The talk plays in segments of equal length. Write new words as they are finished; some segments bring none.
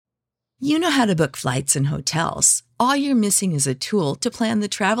You know how to book flights and hotels. All you're missing is a tool to plan the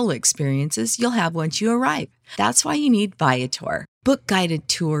travel experiences you'll have once you arrive. That's why you need Viator. Book guided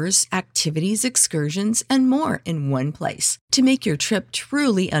tours, activities, excursions, and more in one place to make your trip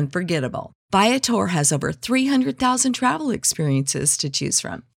truly unforgettable. Viator has over 300,000 travel experiences to choose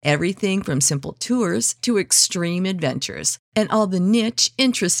from. Everything from simple tours to extreme adventures and all the niche,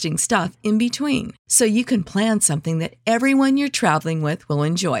 interesting stuff in between. So you can plan something that everyone you're traveling with will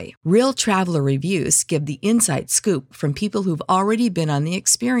enjoy. Real traveler reviews give the inside scoop from people who've already been on the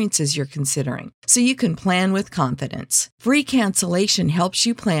experiences you're considering. So you can plan with confidence. Free cancellation helps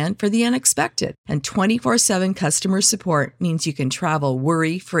you plan for the unexpected. And 24/7 customer support means you can travel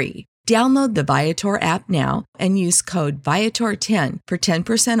worry-free. Download the Viator app now and use code Viator10 for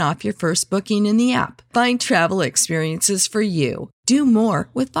 10% off your first booking in the app. Find travel experiences for you. Do more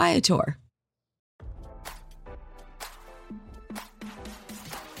with Viator.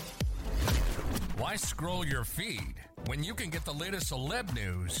 Why scroll your feed when you can get the latest celeb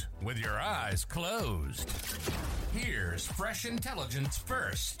news with your eyes closed? Here's fresh intelligence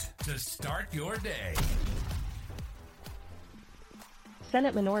first to start your day.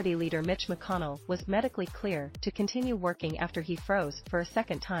 Senate Minority Leader Mitch McConnell was medically clear to continue working after he froze for a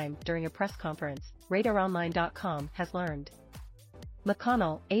second time during a press conference, RadarOnline.com has learned.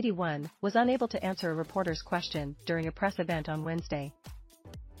 McConnell, 81, was unable to answer a reporter's question during a press event on Wednesday.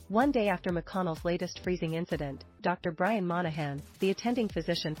 One day after McConnell's latest freezing incident, Dr. Brian Monahan, the attending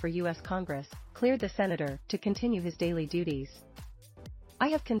physician for U.S. Congress, cleared the senator to continue his daily duties. I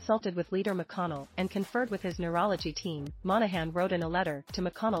have consulted with Leader McConnell and conferred with his neurology team, Monahan wrote in a letter to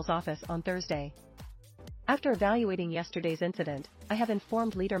McConnell's office on Thursday. After evaluating yesterday's incident, I have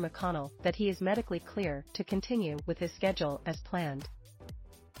informed Leader McConnell that he is medically clear to continue with his schedule as planned.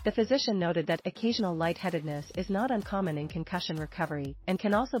 The physician noted that occasional lightheadedness is not uncommon in concussion recovery and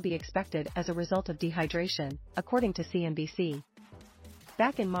can also be expected as a result of dehydration, according to CNBC.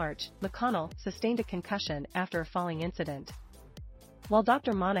 Back in March, McConnell sustained a concussion after a falling incident. While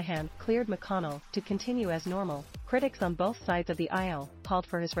Dr. Monahan cleared McConnell to continue as normal, critics on both sides of the aisle called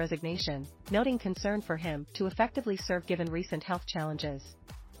for his resignation, noting concern for him to effectively serve given recent health challenges.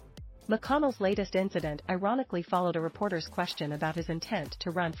 McConnell's latest incident ironically followed a reporter's question about his intent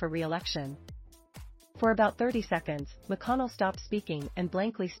to run for re-election. For about 30 seconds, McConnell stopped speaking and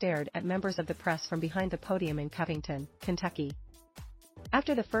blankly stared at members of the press from behind the podium in Covington, Kentucky.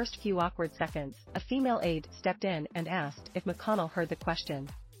 After the first few awkward seconds, a female aide stepped in and asked if McConnell heard the question.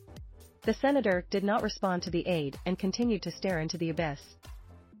 The senator did not respond to the aide and continued to stare into the abyss.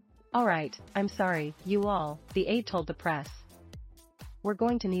 "All right, I'm sorry, you all," the aide told the press. "We're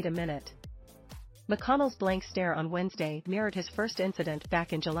going to need a minute." McConnell's blank stare on Wednesday mirrored his first incident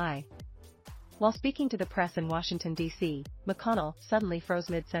back in July. While speaking to the press in Washington, D.C., McConnell suddenly froze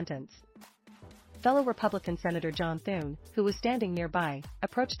mid-sentence. Fellow Republican Senator John Thune, who was standing nearby,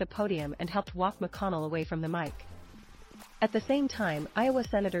 approached the podium and helped walk McConnell away from the mic. At the same time, Iowa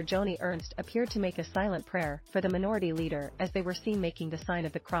Senator Joni Ernst appeared to make a silent prayer for the minority leader as they were seen making the sign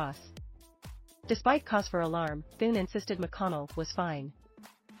of the cross. Despite cause for alarm, Thune insisted McConnell was fine.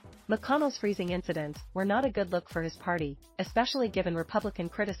 McConnell's freezing incidents were not a good look for his party, especially given Republican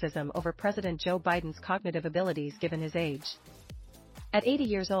criticism over President Joe Biden's cognitive abilities given his age. At 80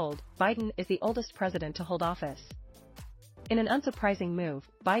 years old, Biden is the oldest president to hold office. In an unsurprising move,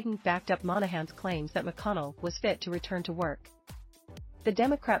 Biden backed up Monahan's claims that McConnell was fit to return to work. The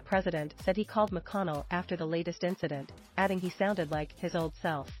Democrat president said he called McConnell after the latest incident, adding he sounded like his old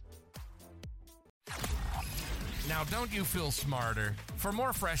self. Now don't you feel smarter? For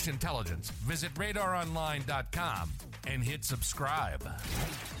more fresh intelligence, visit RadarOnline.com and hit subscribe.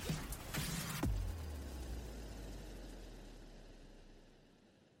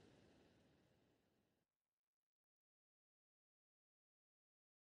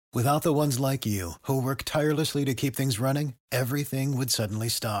 Without the ones like you, who work tirelessly to keep things running, everything would suddenly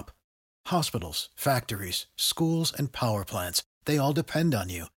stop. Hospitals, factories, schools, and power plants, they all depend on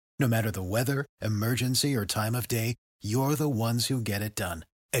you. No matter the weather, emergency, or time of day, you're the ones who get it done.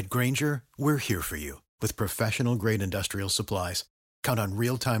 At Grainger, we're here for you with professional-grade industrial supplies. Count on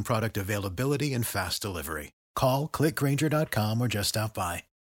real-time product availability and fast delivery. Call, click Grainger.com, or just stop by.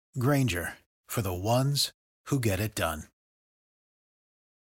 Grainger, for the ones who get it done.